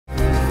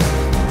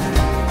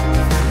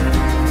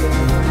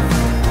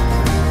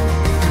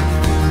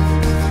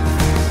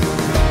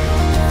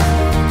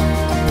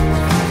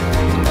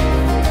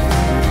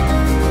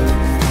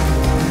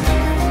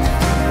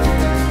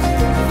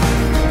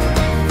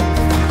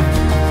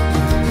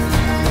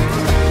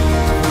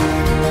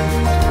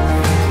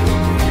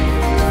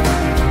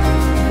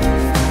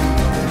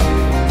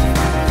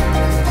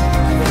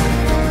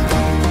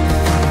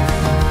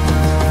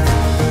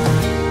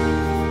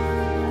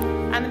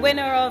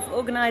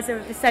organiser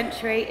of the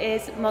Centenary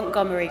is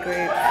Montgomery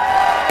Group.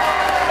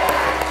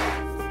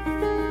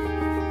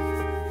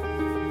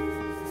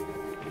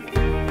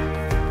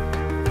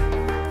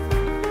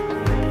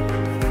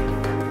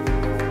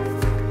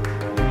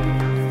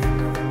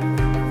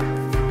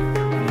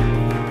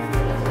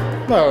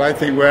 Well, I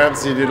think we're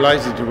absolutely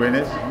delighted to win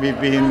it. We've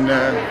been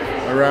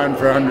around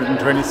for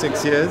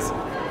 126 years,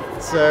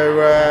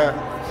 so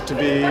to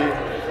be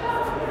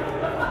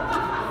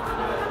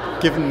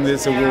given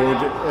this award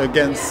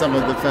against some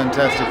of the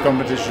fantastic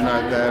competition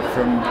out there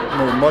from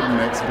more modern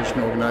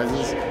exhibition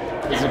organisers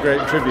is a great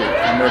tribute,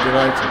 and we're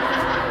delighted.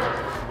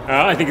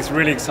 I think it's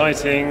really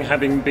exciting,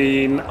 having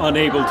been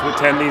unable to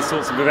attend these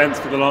sorts of events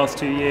for the last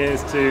 2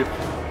 years, to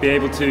be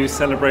able to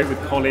celebrate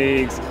with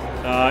colleagues,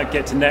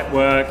 get to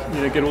network,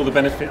 get all the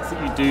benefits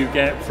that you do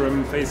get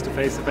from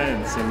face-to-face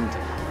events, and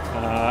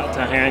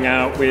to hang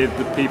out with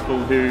the people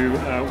who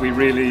we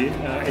really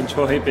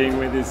enjoy being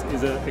with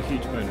is a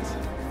huge bonus.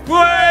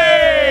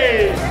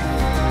 Way!